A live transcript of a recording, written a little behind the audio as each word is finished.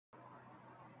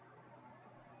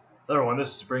Everyone,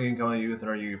 this is bringing coming youth and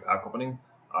our Yu-Gi-Oh pack opening.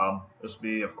 This will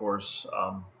be, of course,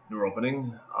 newer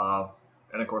opening,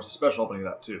 and of course a special opening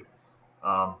of that too.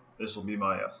 This will be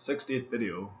my 60th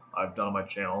video I've done on my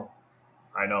channel.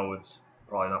 I know it's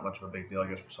probably not much of a big deal, I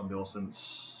guess, for some people,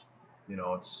 since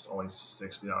it's only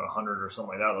 60, not 100 or something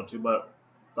like that though too. But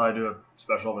I thought I'd do a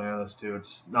special opening on this too.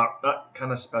 It's not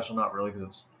kind of special, not really, because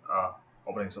it's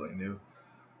opening something new.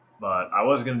 But I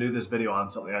was gonna do this video on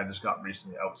something I just got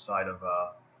recently outside of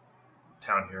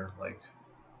town here, like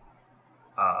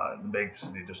in the big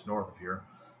city just north of here,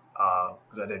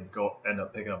 because I did end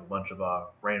up picking up a bunch of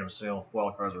random sale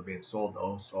foil cards that were being sold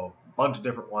though, so a bunch of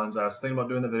different ones. I was thinking about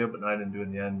doing the video, but I didn't do it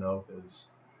in the end though, because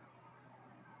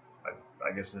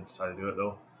I guess I decided to do it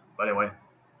though. But anyway,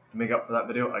 to make up for that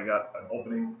video, I got an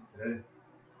opening today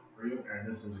for you,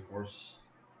 and this is of course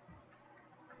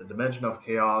the Dimension of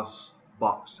Chaos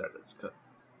box set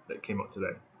that came out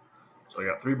today. So I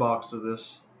got 3 boxes of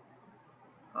this.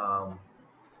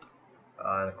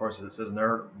 And of course it says in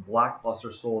there, Black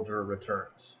Luster Soldier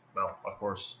returns. Well, of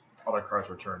course, other cards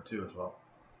return too as well.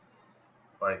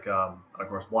 Like, of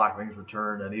course, Black Wings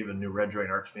return, and even new Red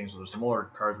Dragon Archfiend. So there's some older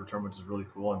cards return, which is really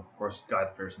cool. And of course, Guy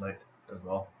the Fierce Knight as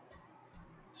well.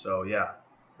 So yeah,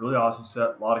 really awesome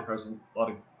set. A lot of cards, a lot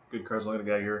of good cards looking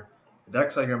to get here. The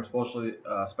decks I hear I'm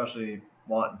especially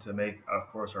wanting to make, of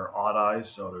course, are Odd Eyes.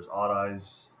 So there's Odd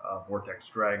Eyes, Vortex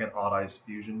Dragon, Odd Eyes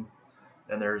Fusion.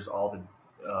 Then there's all the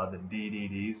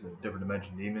DDDs, the different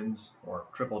dimension demons, or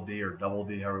triple D or double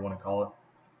D, however you want to call it,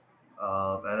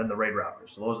 and then the Raid Raptors.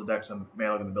 So those are the decks I'm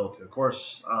mainly going to build to. Of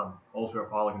course, most people are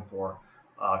probably looking for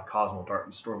Cosmo Dark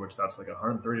Destroyer, which that's like a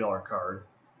 $130 card.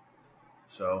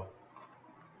 So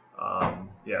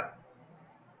yeah,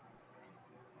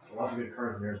 so lots of good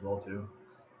cards in there as well too.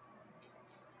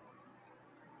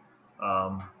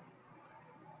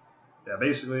 Yeah,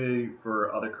 basically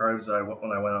for other cards,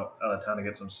 when I went out of town to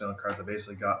get some sailing cards, I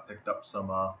basically picked up some.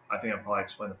 I think I probably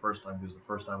explained the first time, because the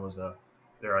first time was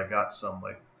there. I got some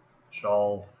like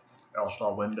El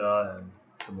Winda and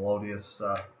some Melodious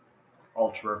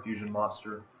Ultra Fusion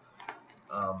Monster.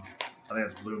 I think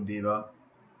it's Bloom Diva.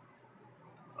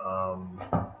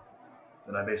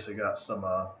 Then I basically got some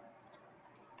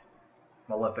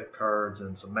Malefic cards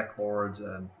and some Mech Lords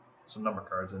and some number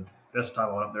cards. And this time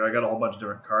I went up there, I got a whole bunch of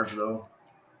different cards though.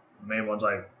 The main ones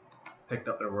I picked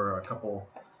up, there were a couple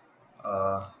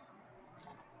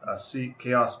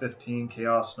Chaos 15,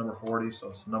 Chaos number 40,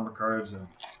 so some number cards, and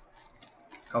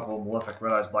a couple of Malefic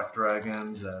Red Eyes Black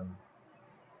Dragons, and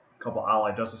a couple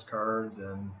Allied Justice cards,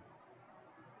 and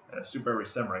a Super Every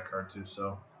Samurai card too.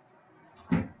 So,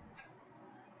 and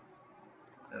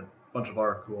a bunch of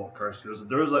other cool cards too.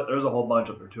 There's a whole bunch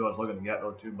up there too. I was looking to get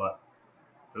though too, but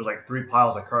there's like 3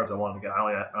 piles of cards I wanted to get. I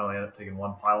only ended up taking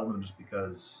 1 pile of them, just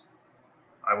because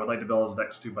I would like to build those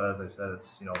decks too, but as I said,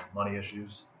 it's money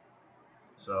issues.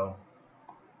 So,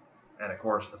 and of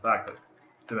course the fact that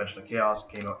Dimension of Chaos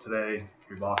came out today,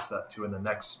 3 boxes of that too, and the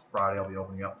next Friday I'll be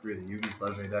opening up 3 of the Yugi's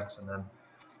legendary decks, and then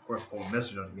of course Full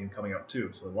Mystery Dungeon game coming up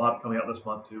too. So a lot coming out this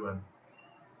month too, and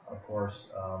of course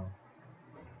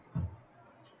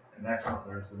next month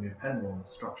there's the new Pendulum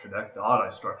structure deck, the Odd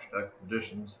Eye structure deck,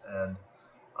 Magicians, and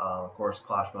of course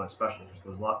Clash Mountain Specials. So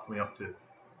there's a lot coming up too,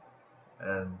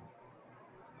 and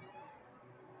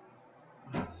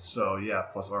so yeah,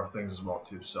 plus other things as well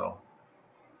too. So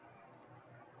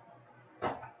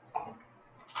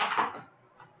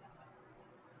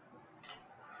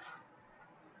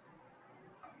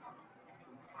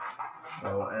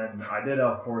and I did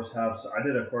of course have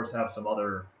some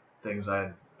other things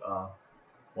I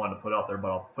wanted to put out there, but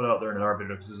I'll put it out there in another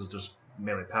video, because this is just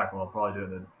mainly pack one. I'll probably do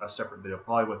it in a separate video,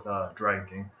 probably with Dragon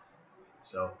King.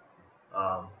 So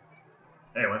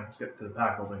anyway, let's get to the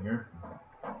pack opening here.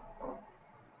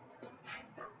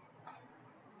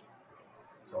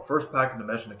 So first pack in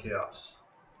Dimension of Chaos.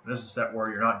 And this is a set where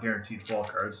you're not guaranteed 12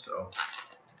 cards, so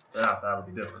that'll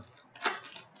be different.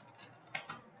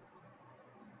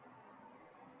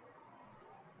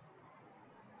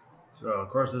 So of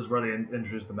course this is where they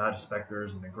introduce the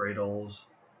Magispectors and the Gradles.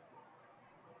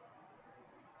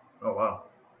 Oh wow,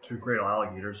 2 Gradle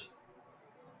Alligators.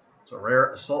 So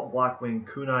rare Assault Blackwing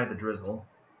Kunai the Drizzle.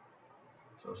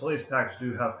 So some of these packs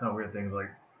do have kind of weird things, like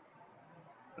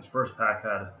this first pack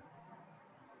had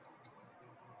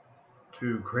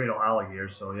 2 Gradle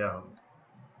Alligators, so yeah,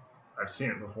 I've seen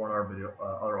it before in our video,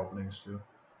 other openings too.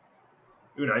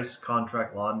 Unice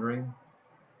Contract Laundering,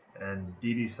 and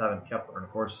DD7 Kepler, and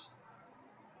of course,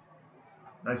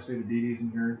 nice to see the DDs in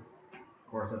here.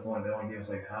 Of course, they only gave us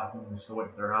like half of them. We're still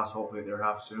waiting for their half, so hopefully they're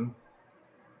half soon.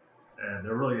 And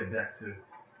they're really good deck too.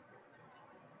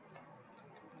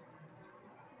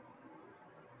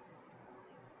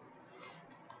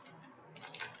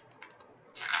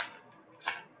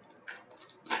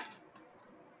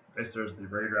 Nice, there's the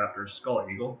Raid Raptor Skull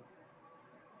Eagle.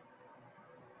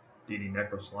 DD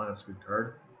Necro Slime, that's a good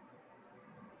card.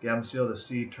 Gamseo, the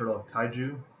Sea Turtle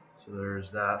Kaiju. So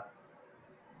there's that.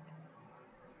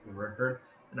 Good rare card.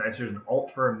 And nice, here's an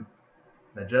Ultra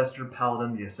Magister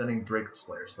Paladin, the Ascending Draco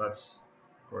Slayer. So that's,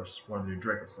 of course, one of the new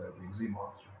Draco Slayer, the Z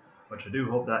monster. Which I do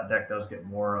hope that deck does get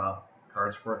more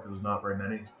cards for it, because there's not very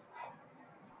many.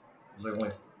 There's like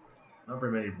only not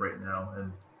very many right now,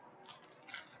 and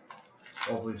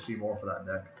hopefully see more for that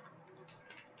deck.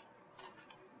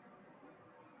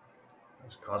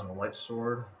 There's Cosmo Light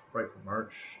Sword, Frightful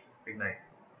March, Ignite,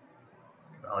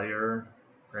 Cavalier,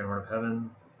 Grand Horn of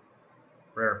Heaven,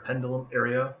 Rare Pendulum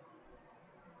Area,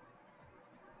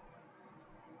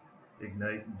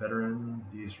 Ignite Veteran,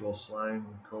 Dees Roll Slime,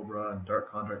 Cobra, and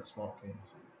Dark Contract Swamp Kings.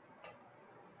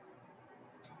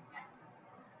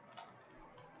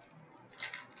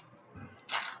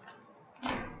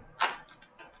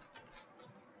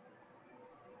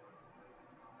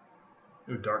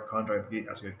 Ooh, Dark Contract Gate,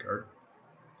 that's a good card.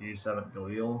 D7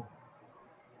 Galil.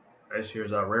 Nice,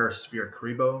 here's a Rare Sphere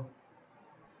Karibo.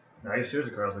 Nice, here's a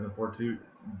card I was looking for too.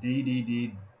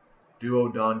 DDD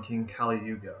Duodon King Kali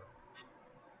Yuga.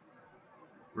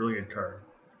 Really good card.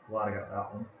 Glad I got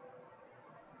that one.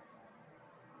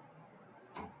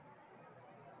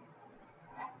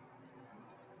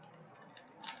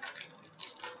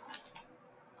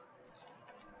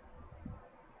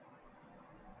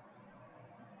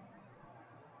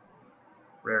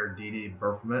 Rare DD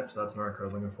Baphomet, so that's another card I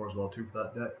was looking for as well too for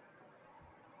that deck.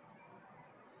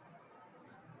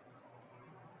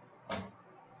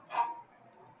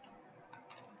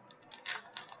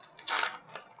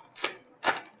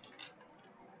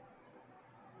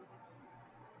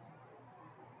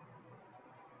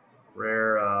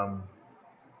 Rare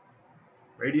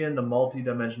Radiant, the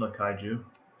Multi-Dimensional Kaiju.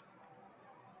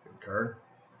 Good card.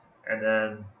 And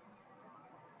then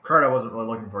card I wasn't really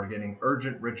looking for, getting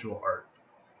Urgent Ritual Art.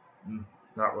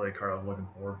 Not really a card I was looking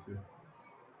forward to.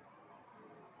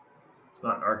 It's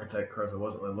not an Archetype card, so I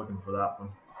wasn't really looking for that one.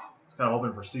 It's kind of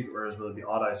hoping for secret rares, whether it be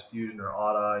Odd Eyes Fusion or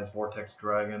Odd Eyes, Vortex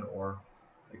Dragon, or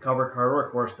the cover card, or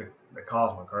of course the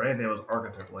Cosmo card. Anything that was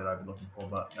Archetype related I've been looking for,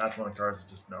 but that's one of the cards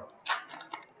that's just no.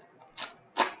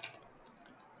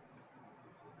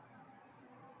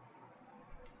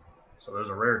 So there's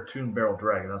a rare Toon Barrel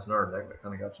Dragon. That's another deck that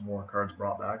kind of got some more cards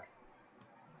brought back.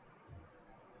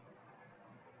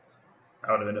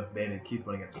 That would have been if Bandit Keith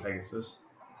went against Pegasus.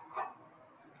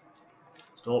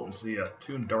 Still hoping to see a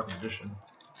Toon Dark Magician.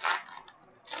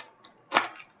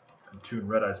 And Toon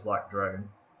Red Eyes Black Dragon.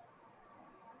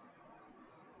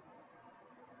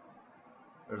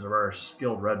 There's a rare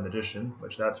Skilled Red Magician,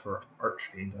 which that's for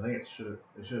Archfiend. I think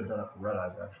they should have done it for Red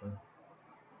Eyes actually.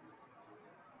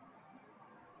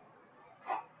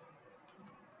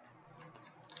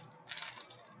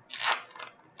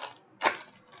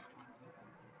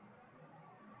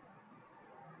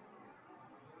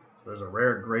 So there's a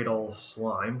rare Greydol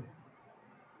Slime.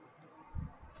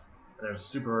 And there's a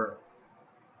super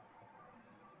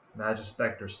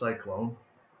Magispector Cyclone.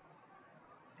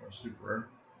 Or super rare.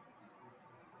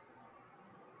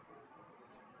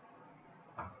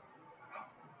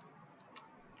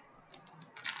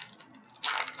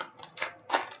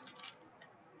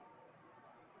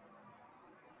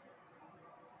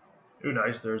 Ooh,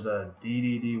 nice. There's a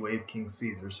DDD Wave King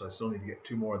Caesar, so I still need to get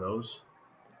 2 more of those.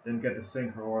 Didn't get the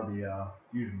Synchro or the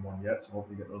Fusion one yet, so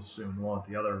hopefully get those soon. We'll want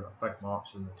the other Effect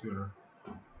Monster and the Tuner.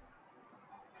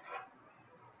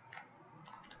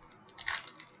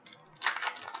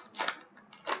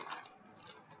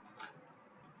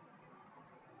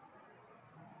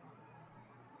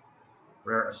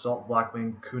 Rare Assault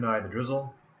Blackwing Kunai the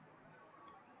Drizzle.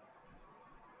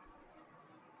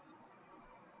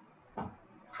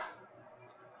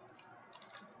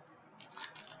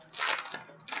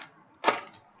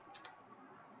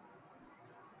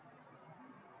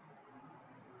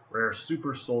 Rare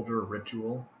Super Soldier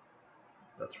Ritual.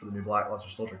 That's for the new Black Luster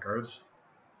Soldier cards.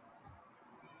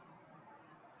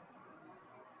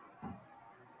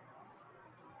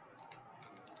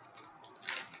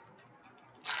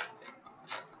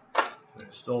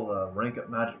 There's still the Rank Up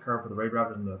Magic card for the Raid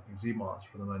Raptors and the Z-Mods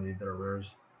for them I need that are rares.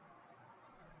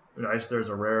 Nice, there's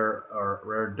a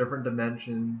rare Different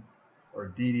Dimension or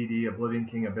DDD Oblivion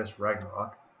King Abyss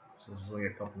Ragnarok. So there's only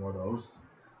a couple more of those.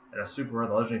 And a super rare,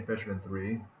 the Legendary Fisherman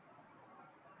 3.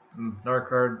 Another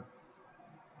card.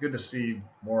 Good to see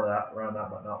more of that around that,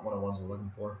 but not one of the ones I'm looking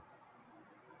for.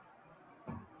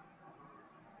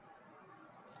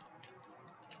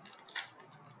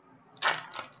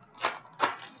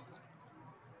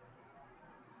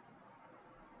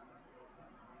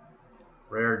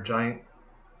 Rare Giant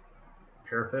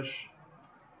Pearfish.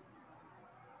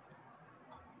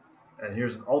 And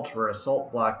here's an ultra rare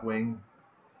Assault Blackwing.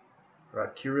 We've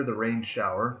got Kira the Rain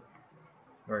Shower.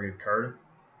 Very good card.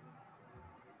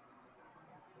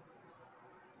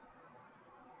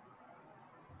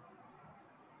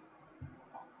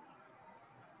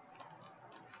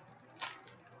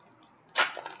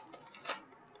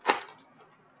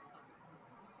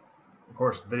 Of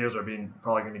course, the videos are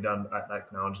probably going to be done at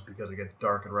night now just because it gets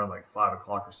dark at around like 5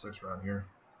 o'clock or 6 around here.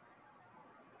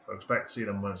 So expect to see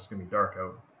them when it's going to be dark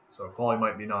out. So quality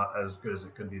might be not as good as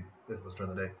it could be if it was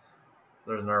during the day.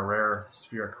 There's another rare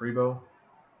Sphere Karibo.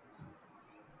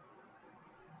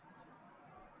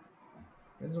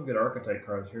 There's some good archetype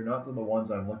cards here, not the ones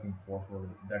I'm looking for the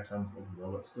decks I'm looking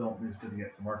for, but still it's good to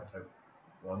get some archetype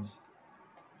ones.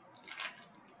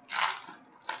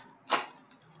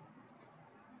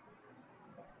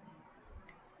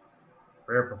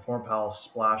 Rare Perform Pal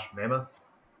Splash Mammoth.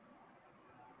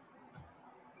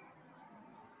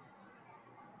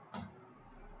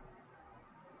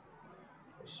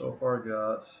 So far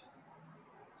got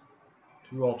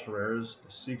 2 ultra rares,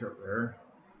 the secret rare,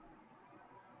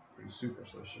 3 super,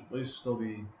 so there should at least still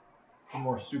be 2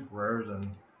 more super rares and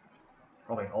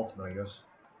probably an ultimate, I guess.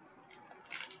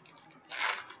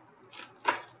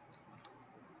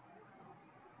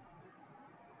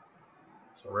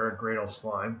 So rare Gradle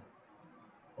Slime.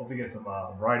 Hope we get some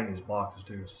variety in these boxes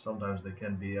too. Sometimes they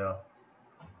can be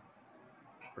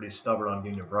pretty stubborn on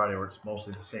getting a variety where it's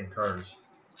mostly the same cards.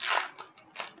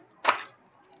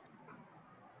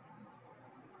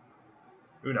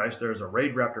 Ooh, nice. There's a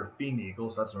Raid Raptor Fiend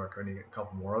Eagles. That's another card to get a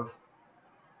couple more of.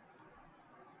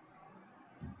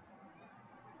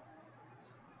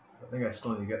 I think I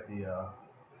still need to get the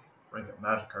Rank Up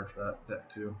Magic card for that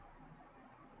deck too.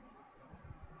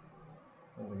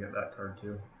 Only get that card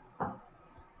too.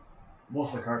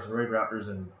 Most of the cards for Raid Raptors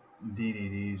and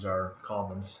DDDs are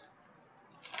commons.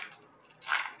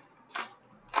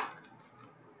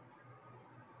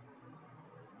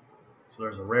 So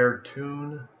there's a rare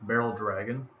Toon Barrel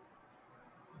Dragon.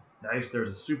 Nice. There's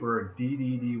a super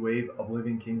DDD Wave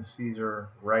Oblivion King Caesar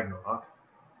Ragnarok.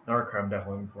 Another card I'm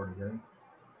definitely looking forward to getting.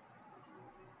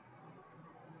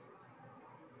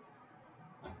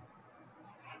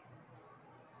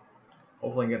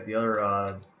 Hopefully I can get the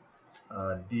other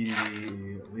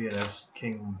DDD Leonis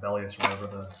King Bellius, or whatever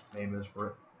the name is for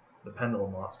it. The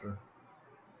Pendulum Monster.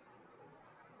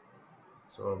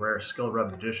 So a rare Skill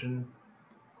Red Magician.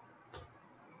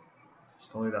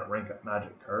 Still need that Rank Up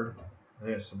Magic card. I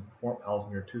think there's some Perform Pals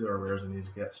in here too that are rares I need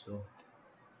to get still.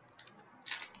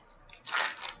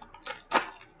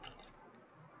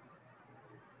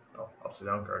 Oh, upside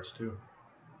down cards too.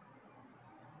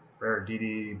 Rare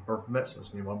DD Baphomet, so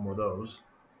just need 1 more of those.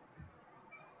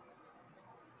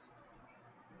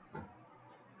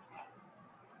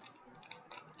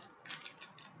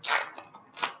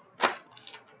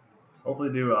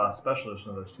 Hopefully do a special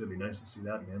edition of this too. It'd be nice to see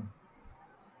that again.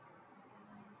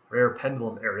 Rare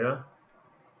Pendulum Area.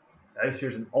 Nice.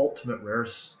 Here's an ultimate rare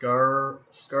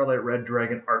Scarlet Red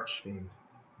Dragon Archfiend.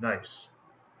 Nice.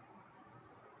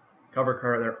 Cover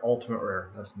card there, ultimate rare.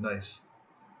 That's nice.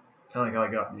 Kind of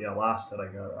like how I got the last set. I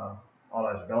got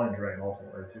Odd Eyes Rebellion Dragon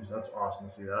ultimate rare too. So that's awesome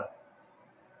to see that.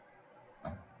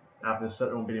 After this set,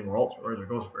 there won't be any more ultimate rares or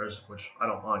ghost rares, which I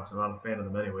don't mind because I'm not a fan of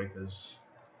them anyway. Because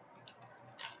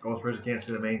ghost rares, you can't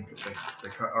see the main the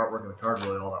artwork of the card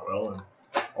really all that well, and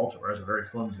ultimate rares are very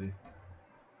flimsy.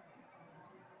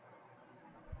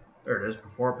 There it is,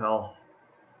 Perform Pal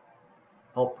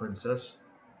Help Princess.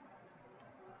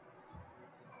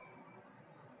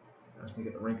 I just need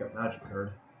to get the Rank Up Magic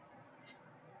card.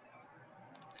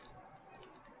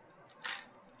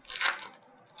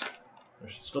 There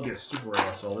should still be a super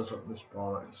rare, so this is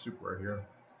probably not a super rare here.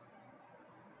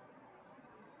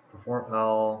 Perform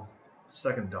Pal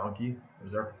Second Donkey.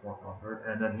 There's their Perform Pal card.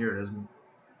 And then here it is,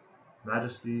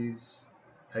 Majesty's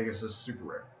Pegasus Super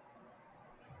Rare.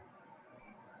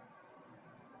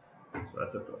 So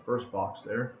that's it for the first box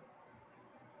there.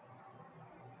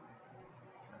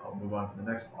 I'll move on to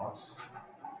the next box.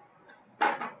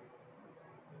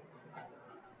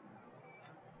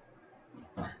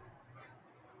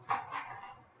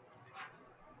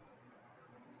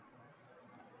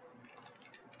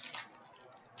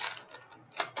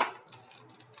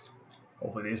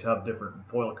 Hopefully these have different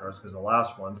foil cards, because the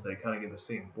last ones, they kind of get the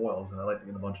same foils, and I like to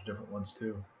get a bunch of different ones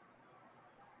too.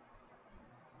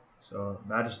 So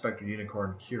Magispector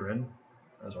Unicorn Kirin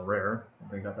as a rare. I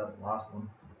think I got that in the last one.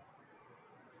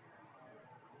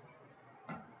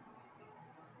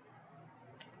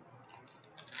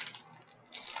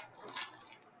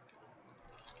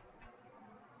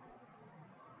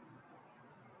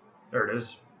 There There it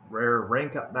is. Rare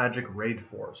Rank Up Magic Raid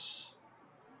Force.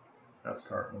 That's a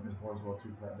card I'm looking for as well too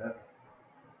for that deck.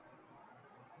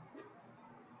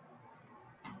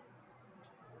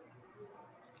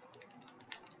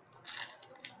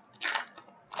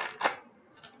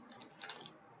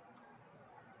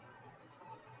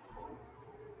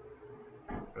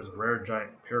 There's a rare giant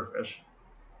Purrfish.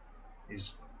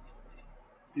 These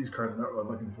cards I'm not really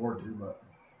looking forward to, but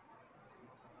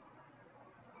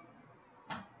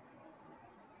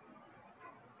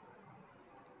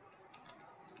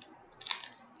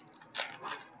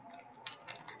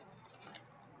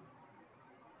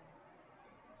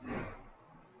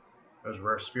there's a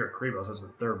rare Spirit Kribos. That's the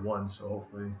third one, so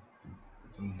hopefully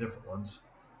get some different ones.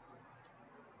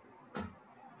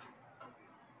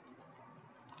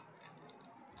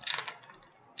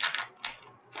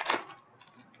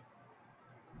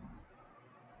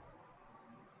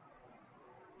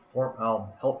 Form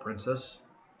Help Princess.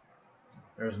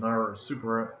 There's another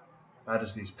Super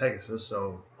Majesty's Pegasus,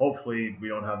 so hopefully we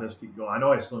don't have this keep going. I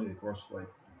know I still need, of course, like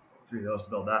 3 of those to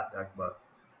build that deck, but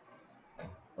I'd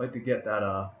like to get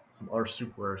that some other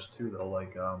super rares too, though,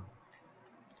 like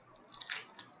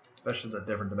especially the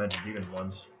different Dimension Demon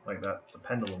ones, like the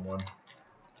Pendulum one.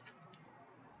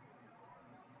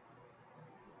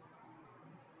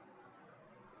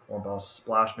 Form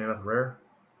Splash Mammoth rare.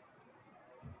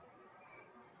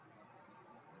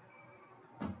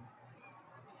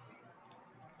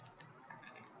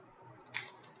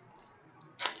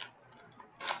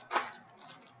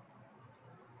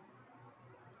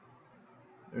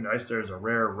 Ooh, nice. There's a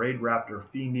rare Raid Raptor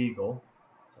Fiend Eagle.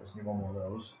 I just need one more of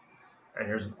those. And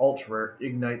here's an ultra rare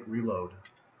Ignite Reload.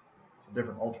 It's a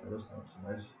different ultra this time,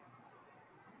 so nice.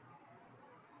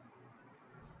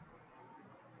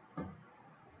 I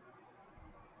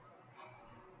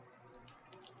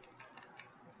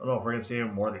don't know if we're going to see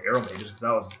any more of the Arrow Mages, because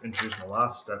that was introduced in the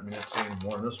last set. We didn't see any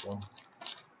more in this one.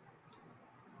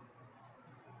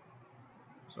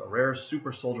 So, rare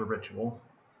Super Soldier Ritual.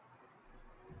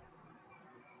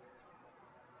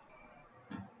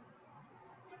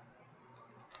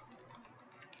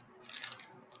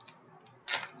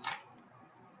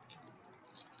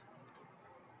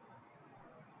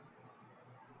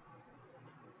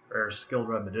 Rare Skilled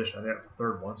Red Magician. I think that's the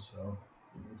third one, so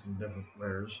we get some different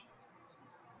rares.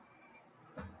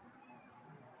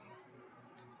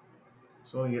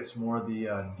 So we get some more of the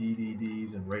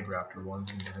DDDs and Raid Raptor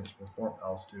ones, and I think some Form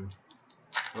Pals too.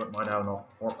 I wouldn't mind having all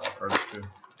the Form Pal cards too.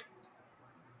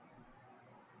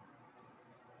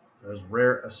 There's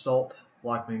rare Assault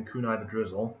Blackmane Kunai the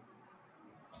Drizzle.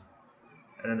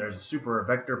 And then there's a super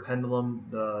Vector Pendulum,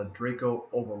 the Draco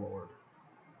Overlord.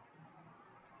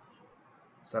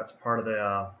 So that's part of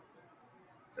the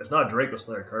it's not a Draco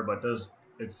Slayer card, but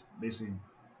it's basically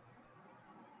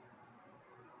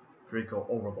Draco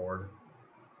Overlord.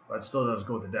 But it still does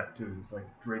go with the deck too. It's like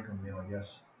Draco Meal, I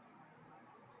guess.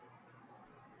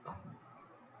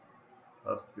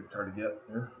 That's a good card to get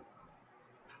here.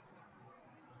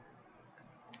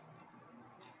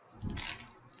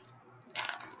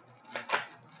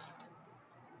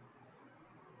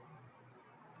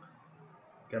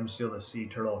 Gemsteel the Sea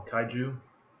Turtle Kaiju.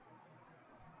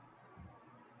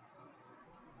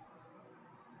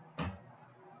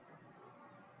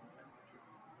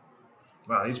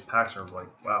 Wow, these packs are like,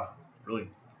 wow, really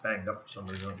banged up for some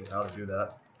reason. I don't get how to do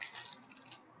that.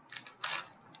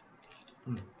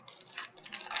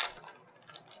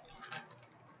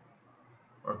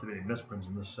 Or if there are any misprints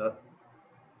in this set.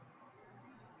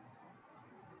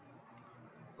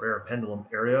 Rare Pendulum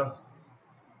Area.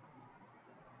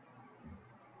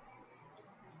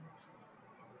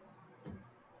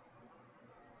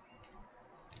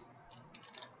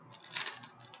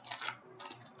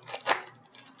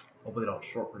 Hopefully they don't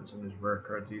short print some of these rare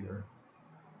cards either.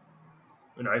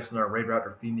 And nice in our Raid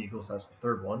Raptor Fiend Eagles, that's the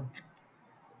third one.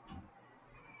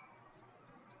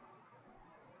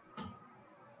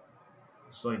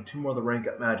 So I need 2 more of the Rank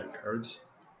Up Magic cards.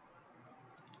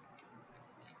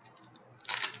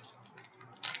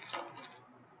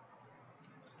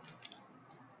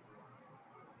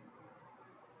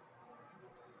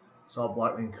 Saw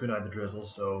Blackmane Kunai the Drizzle,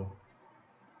 so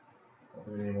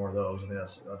hopefully we need more of those. I think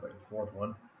that's like the 4th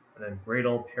one. And then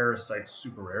Greydol Parasite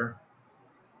Super Rare.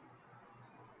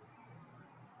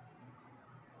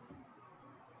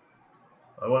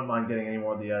 I wouldn't mind getting any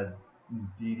more of the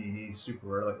DDD Super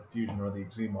Rare, like the Fusion or the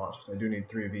Xemox, because I do need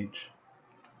 3 of each.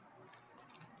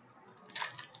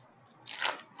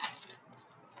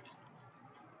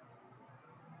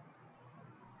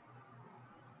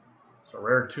 So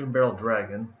rare Tomb Barrel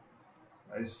Dragon.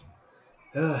 Nice.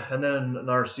 And then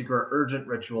another secret Urgent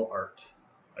Ritual Art.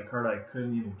 A card I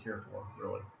couldn't even care for,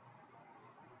 really.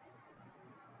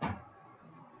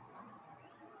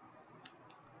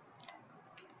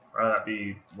 Or that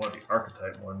be one of the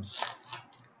archetype ones.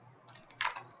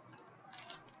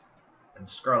 And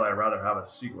Scarlet, I'd rather have a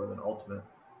secret than ultimate.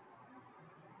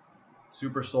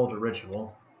 Super Soldier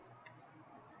Ritual.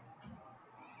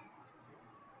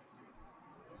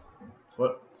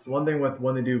 So one thing with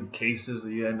when they do cases,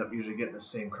 that you end up usually getting the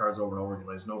same cards over and over again.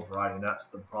 There's no variety, and that's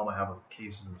the problem I have with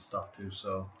cases and stuff too.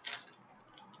 So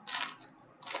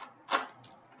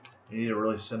you need to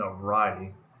really send a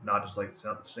variety, not just like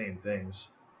send out the same things.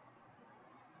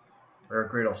 Rare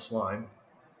Cradle Slime.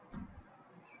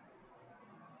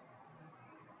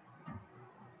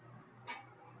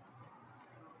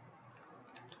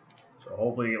 So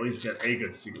hopefully at least get a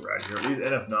good secret right here. At least,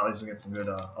 and if not, at least we get some good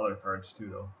other cards too,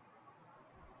 though.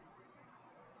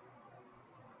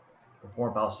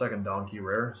 Perform Pal second Donkey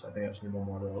rare, so I think I just need one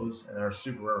more of those. And our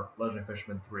super rare Legendary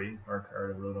Fisherman 3, our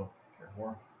card I really don't care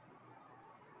for.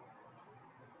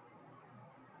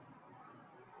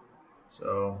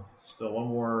 So still one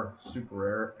more super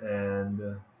rare and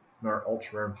another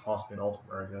ultra rare and possibly an ultimate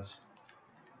rare, I guess.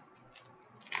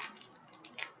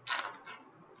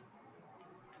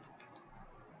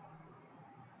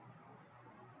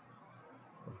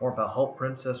 Perform Pal Help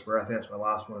Princess rare, I think that's my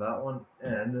last one of that one.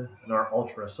 And another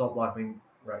ultra Assault Blocking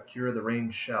Rakira the Rain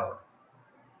Shower.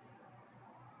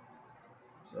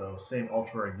 So same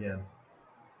ultra again.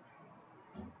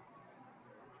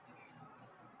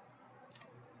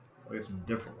 I'll get some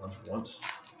different ones for once.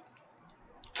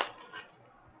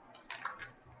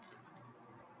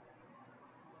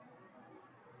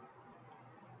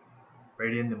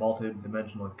 Radiant the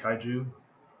Multi-Dimensional Kaiju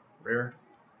rare.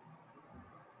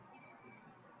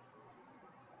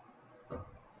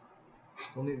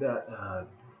 Still need that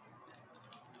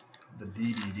the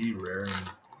DDD rare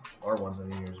and our ones I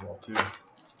need here as well too.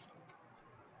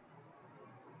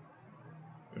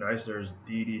 Nice, there's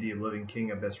DDD Living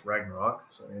King Abyss Ragnarok,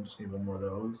 so I just need one more of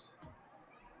those.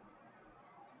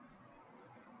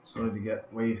 So I need to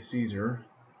get Wave Caesar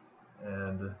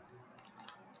and the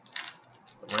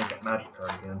Rank Up Magic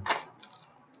card again.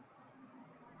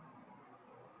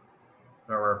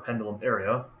 Now we're Pendulum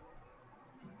Area.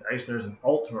 Nice, there's an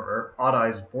ultimate rare, Odd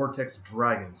Eyes Vortex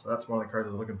Dragon, so that's one of the cards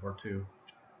I was looking for too.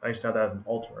 I used to have that as an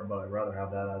ultimate, but I'd rather have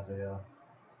that as a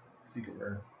secret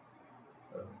rare.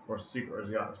 Of course, the secret rares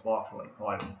you got in this box are like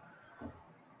probably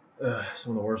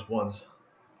some of the worst ones.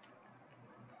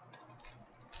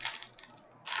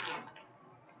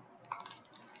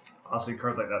 Honestly,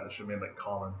 cards like that should be like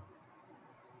common.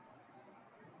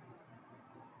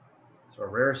 So a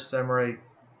rare Samurai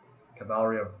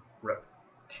Cavalry of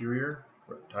Reptire.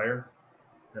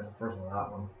 That's the first one.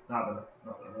 That one.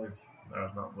 I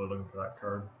was not really looking for that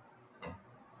card.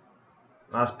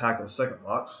 Last pack of the second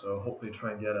box, so hopefully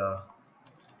try and get a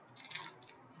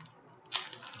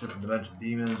different dimension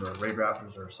demons or raid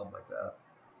raptors or something like that.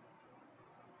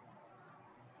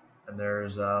 And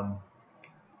there's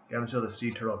Yamato the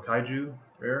Sea Turtle Kaiju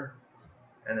rare,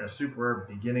 and then a super rare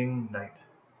Beginning Night.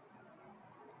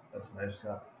 That's a nice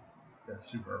cut. That's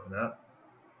super rare for that.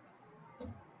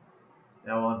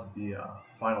 Now on to the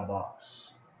final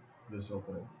box for this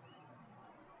opening.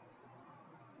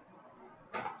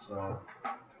 So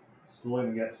still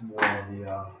going to get some more of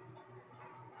the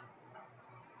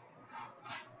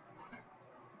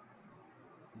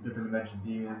different dimension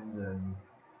demons and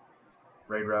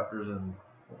raid raptors and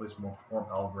hopefully some more Perform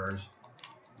Pal rares.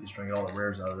 Just trying to get all the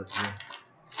rares out of it too.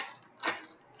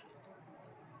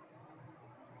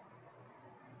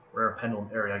 Rare Pendulum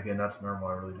Area, again, that's another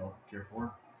one I really don't care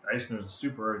for. Nice, and there's a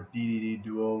super DDD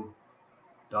Duo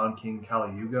Don King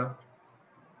Kali Yuga.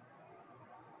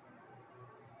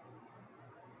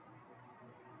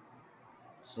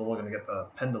 So we're going to get the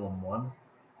Pendulum one.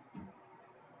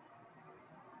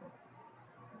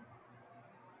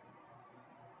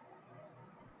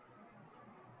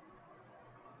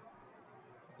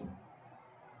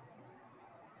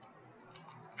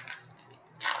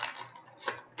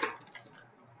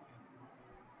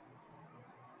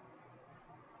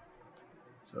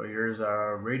 So here's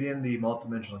Radiant the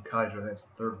Multidimensional Kaiju, I think it's the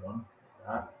third one.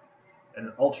 That. And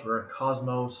an Ultra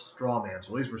Cosmos Strawman, so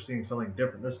at least we're seeing something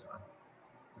different this time,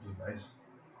 which is nice.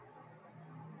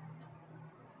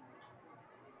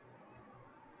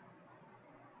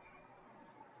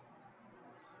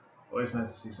 Always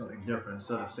nice to see something different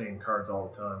instead of seeing cards all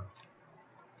the time.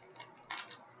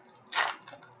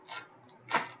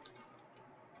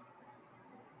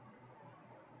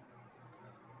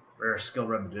 Rare Skill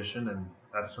Repetition, and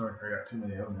that's sort of I got too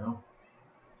many of them now.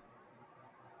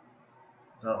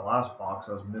 So the last box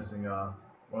I was missing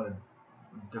one of the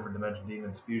different dimension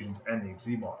demons, fusions, and the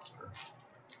Xi monster.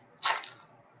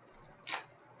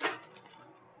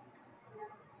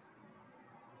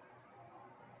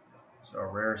 So a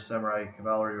rare Samurai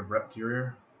Cavalry of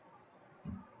Reptilier.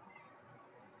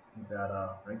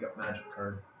 That rank up magic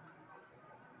card.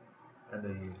 And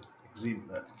the Xi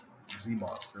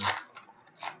monster.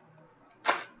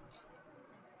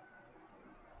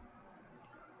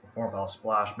 The Form Pal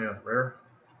Splash Mammoth rare.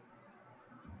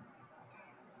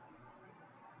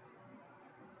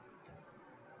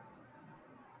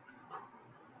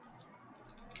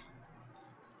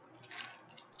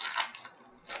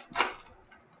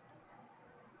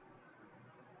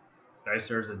 Nice,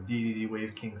 there's a DDD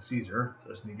Wave King Caesar.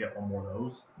 Just need to get one more of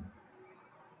those.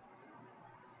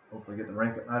 Hopefully get the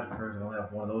rank up magic cards. I only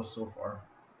have one of those so far.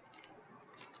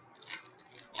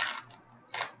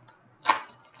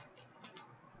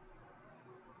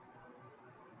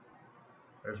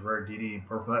 There's a rare DDD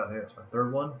Purple. I think that's my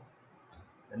third one.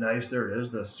 And nice, there it is,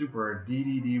 the Super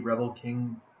DDD Rebel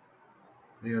King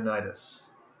Leonidas.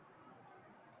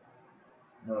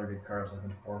 Another good card I was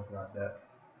looking for that deck.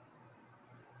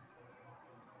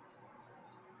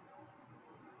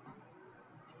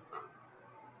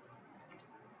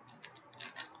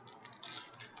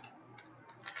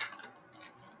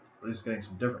 At least getting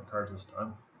some different cards this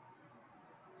time.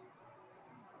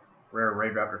 Rare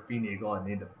Raid Raptor Fiend Eagle. I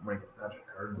need to rank a magic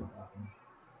card.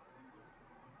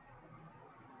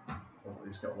 Hopefully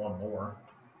he's got one more.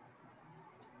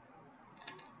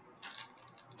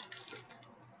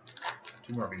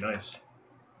 Two more would be nice.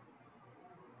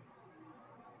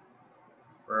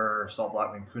 Rare Salt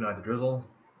Blackwing Kunai the Drizzle.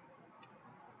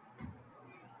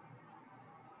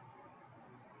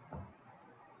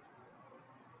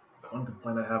 One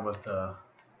complaint I have with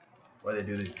why they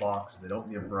do these boxes, they don't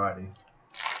give variety.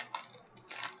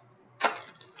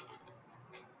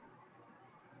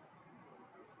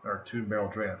 Or Toon Barrel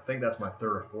Dragon. I think that's my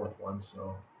third or fourth one,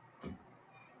 so.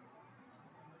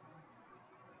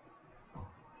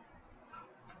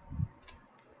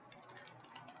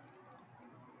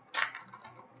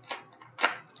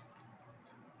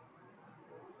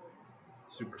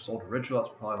 Super Soldier Ritual,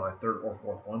 that's probably my third or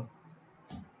fourth one.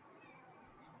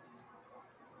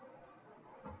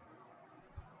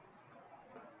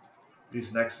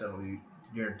 These next set will be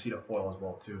guaranteed a foil as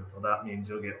well too. So that means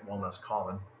you'll get one less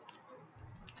common.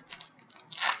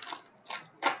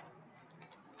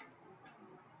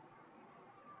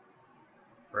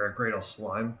 Rare Gradle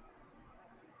Slime.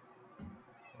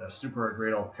 A Super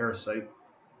Gradle Parasite.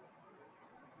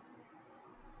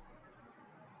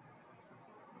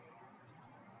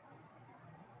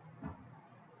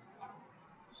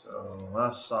 So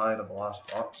last side of the last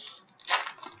box.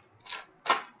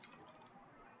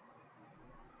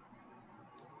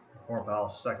 Form Pal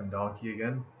second Donkey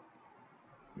again.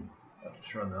 Not too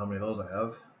sure on how many of those I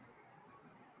have.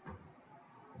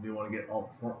 I do want to get all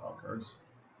the Form Pal cards.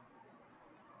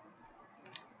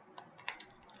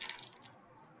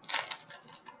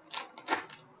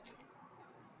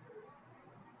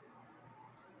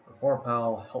 The Form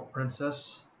Pal Help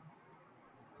Princess.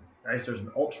 Nice, there's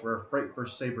an ultra rare Frightfur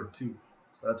Saber Tooth.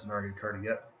 So that's an argued card to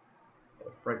get. A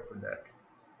Frightfur deck.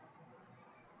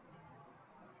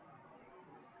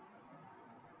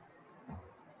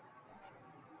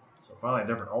 So finally a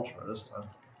different ultra this time.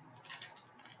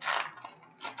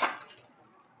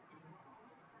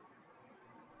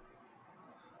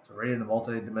 So Radiant the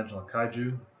Multi-Dimensional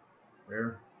Kaiju.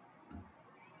 Rare.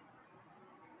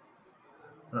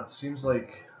 Now it seems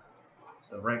like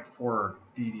the rank 4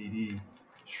 DDD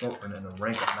short printed and the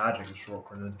rank of Magic is short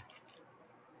printed.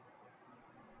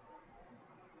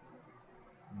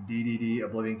 DDD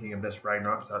Oblivion King Abyss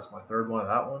Ragnarok, so that's my third one of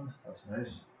that one. That's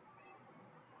nice.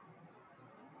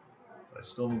 I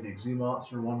still need the Xi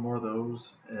monster, one more of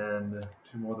those, and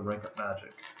two more of the rank up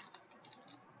Magic.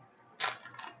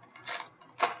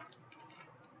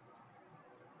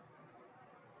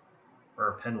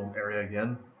 Or Pendulum area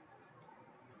again.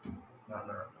 Not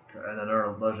there. Okay. And then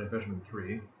our Legendary Fisherman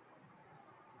 3.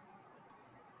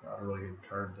 Not a really good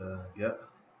card to get.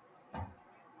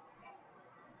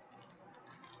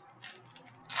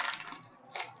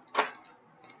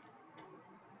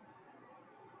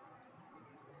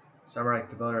 Samurai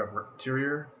Cavalier of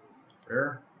Reptilier.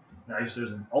 Rare. Nice,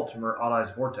 there's an Ultimate Odd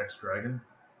Eyes Vortex Dragon.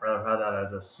 Rather have that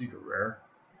as a secret rare.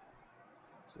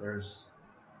 So there's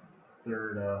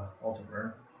third ultimate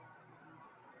rare.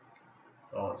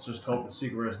 Oh, let's just hope the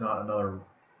secret rare is not another.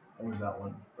 What was that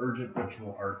one? Urgent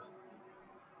Ritual Art.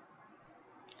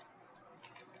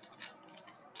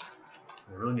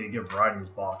 I really need to give variety in this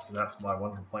box, and that's my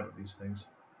one complaint with these things.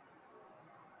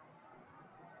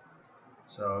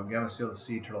 So Gamma Seal the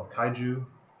Sea Turtle Kaiju.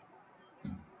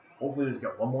 Hopefully he's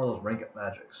got one more of those Rank It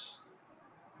Magics.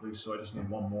 At least so I just need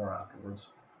one more afterwards.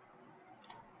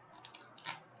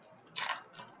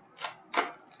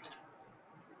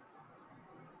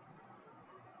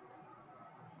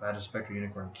 Magispector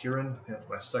Unicorn Kirin. I think that's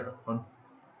my second one.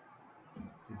 So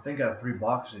you'd think out of 3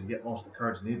 boxes you'd get most of the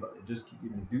cards you need, but they just keep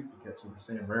giving you duplicates of the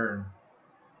same rare. And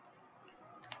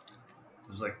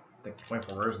there's like, I think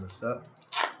 24 rares in the set.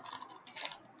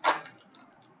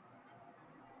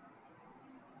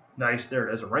 Nice, there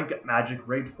it is. A Rank It Magic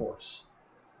Raid Force.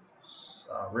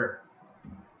 Rare.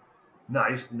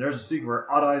 Nice, and there's a secret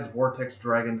rare. Odd Eyes Vortex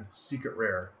Dragon Secret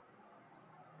Rare.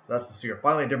 So that's the secret.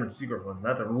 Finally, a different secret ones.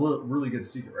 That's a really good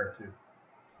secret rare too.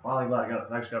 Finally glad I got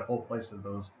it. I actually got a full place of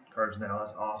those cards now.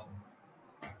 That's awesome.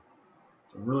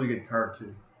 It's a really good card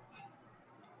too.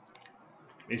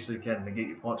 Basically, you can negate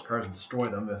your opponent's cards and destroy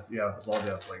them if as long as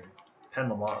you have to like pen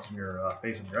them off from your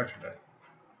face in your extra deck.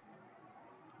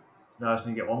 So now I just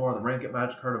need to get one more of the Rank It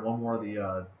Magic card and one more of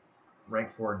the Rank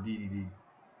 4 DDD.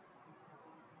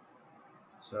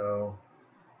 So,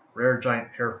 rare Giant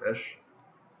Hairfish.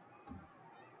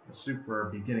 A super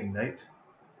Beginning Night.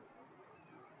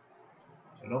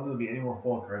 So I don't think there'll be any more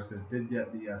foil cards because I did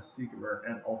get the secret rare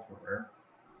and ultimate rare.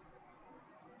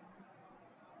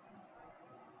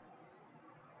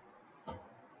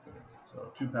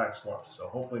 So 2 packs left. So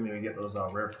hopefully maybe get those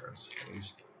rare cards at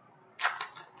least.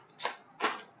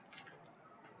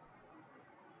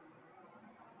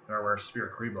 Now we're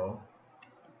Sphere Kribo.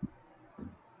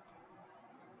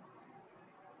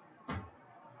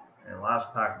 And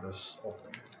last pack of this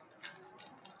opening.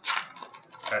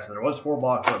 Okay, so there was 4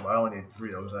 boxes, but I only need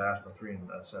 3 of those. I asked for 3 and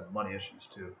that said money issues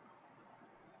too.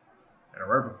 And a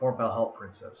rare Perform Pal Help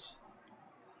Princess.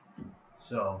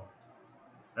 So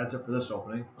that's it for this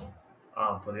opening.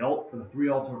 For the 3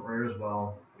 ultimate rares,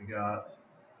 well, we got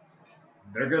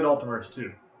they're good ultimate rares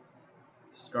too.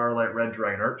 Starlight Red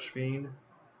Dragon Archfiend,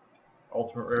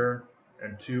 ultimate rare,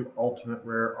 and 2 ultimate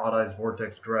rare Odd Eyes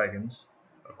Vortex Dragons.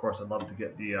 Of course, I'd love to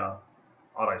get the Odd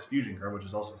Eyes Fusion card, which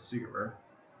is also a secret rare.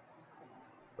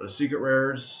 For the secret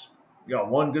rares, we got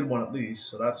 1 good one at least,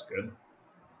 so that's good.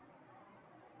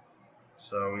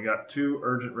 So we got 2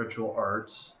 Urgent Ritual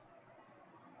Arts.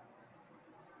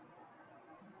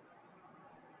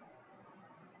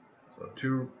 So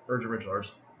 2 Urgent Ritual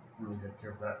Arts, really good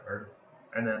care for that card.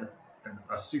 And then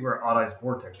a secret Odd Eyes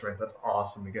Vortex Strength, that's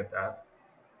awesome to get that.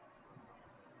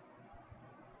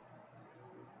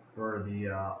 For the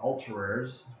ultra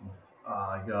rares,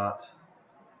 I got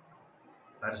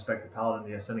Magispector Paladin,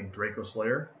 the Ascending Draco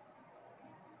Slayer.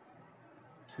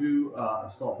 2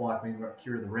 Assault Blackwing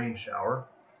Cure the Rain Shower.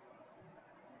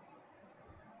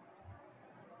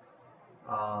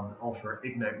 Ultra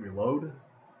Ignite Reload.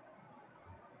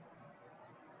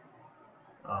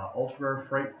 Ultra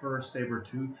Fright Fur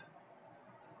Sabertooth.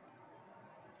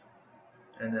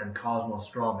 And then Cosmos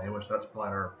Strawman, which that's probably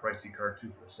our pricey card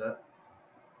too for the set.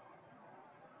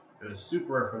 There's a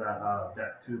super rare for that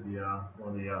deck too,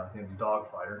 one of the I think it's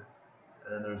Dogfighter.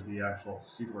 And then there's the actual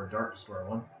secret rare Dark Destroyer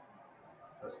one.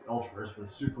 That's the ultra rares. For the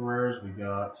super rares, we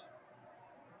got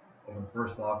open the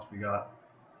first box. We got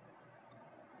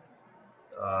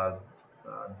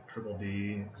Triple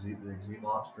D, the Xyz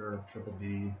Monster, Triple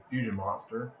D Fusion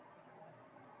Monster,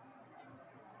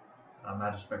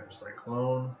 Magispector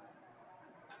Cyclone,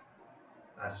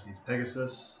 Majesty's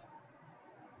Pegasus,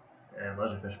 and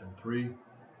Legend Fishman 3.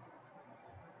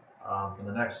 For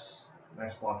the next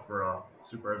box for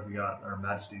super rares, we got our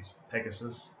Majesty's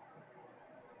Pegasus,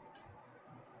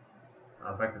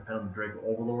 Vector Pendulum Draco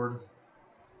Overlord,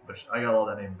 which I got all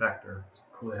that name Vector. It's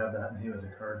cool to have that name as a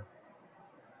card.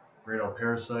 Great Old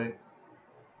Parasite,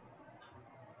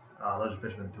 Legend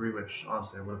Fishman 3, which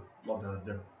honestly I would have loved to have a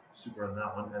different super than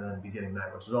that one, and then Beginning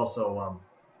Night, which is also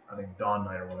I think Dawn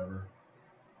Knight or whatever.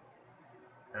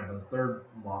 And for the third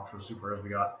box for super rares, we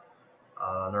got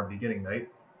our Beginning Night,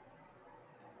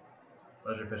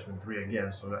 Legend Fishman 3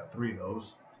 again, so we got 3 of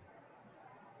those.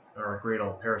 Our Great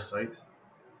Old Parasite.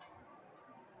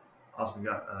 Also, we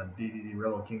got DDD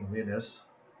Rello King Leonis,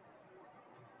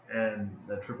 and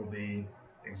the Triple D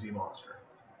Xyz Monster.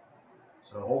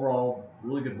 So overall,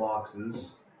 really good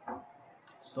boxes.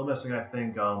 Still missing, I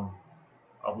think,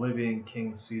 Oblivion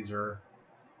King Caesar,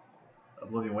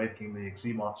 Oblivion Wave King, the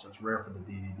Xyz Monster. It's rare for the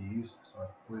DDDs, so I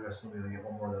believe I still need to get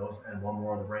 1 more of those, and 1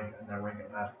 more of the Rank It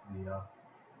Magic, the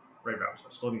Ray Grab. So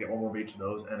I still need to get 1 more of each of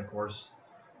those, and of course,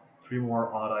 3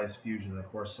 more Odd Eyes Fusion, and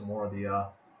of course some more of the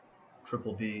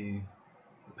Triple D,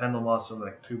 the Pendulum Monster,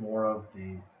 like 2 more of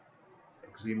the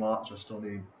Xyz Monster. Still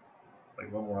need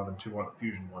like 1 more of and 2 more of the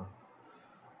Fusion one.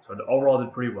 So overall,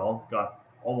 did pretty well. Got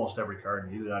almost every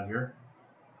card needed out here.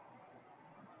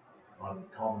 On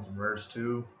commons and rares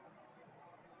too.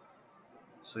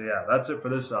 So yeah, that's it for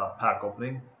this pack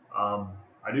opening.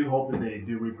 I do hope that they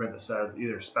do reprint this as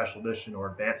either special edition or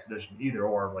advanced edition, either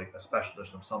or, like a special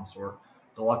edition of some sort.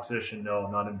 Deluxe edition, no,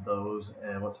 not in those.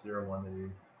 And what's the other one they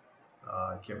do?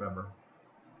 I can't remember.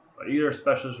 But either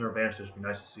special edition or advanced edition would be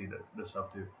nice to see this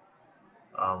stuff too.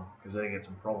 Because then you get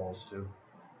some promos too.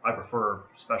 I prefer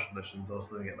special editions, those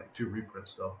so they get like 2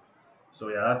 reprints though. So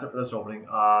yeah, that's it for this opening.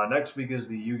 Next week is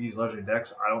the Yugi's Legendary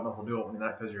Decks. I don't know if we'll do opening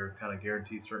that because you're kind of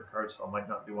guaranteed certain cards, so I might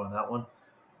not do one on that one.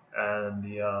 And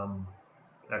the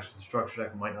actually the structure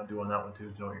deck I might not do on that one too,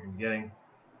 to know what you're gonna be getting.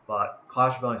 But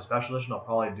Clash of Rebellion Special Edition,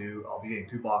 I'll be getting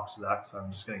 2 boxes of that because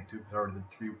I'm just getting 2 because I already did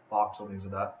 3 box openings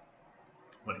of that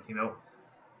when it came out.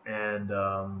 And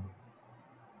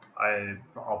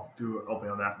I'll do an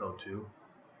opening on that though too.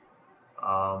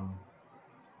 After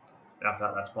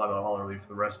that, that's probably about all I'll leave for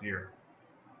the rest of the year.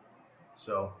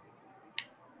 So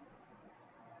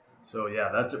yeah,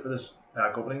 that's it for this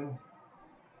pack opening.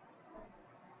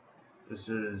 This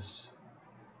is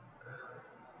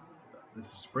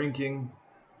Spring King.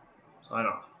 Sign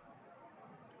off.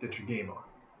 Get your game on.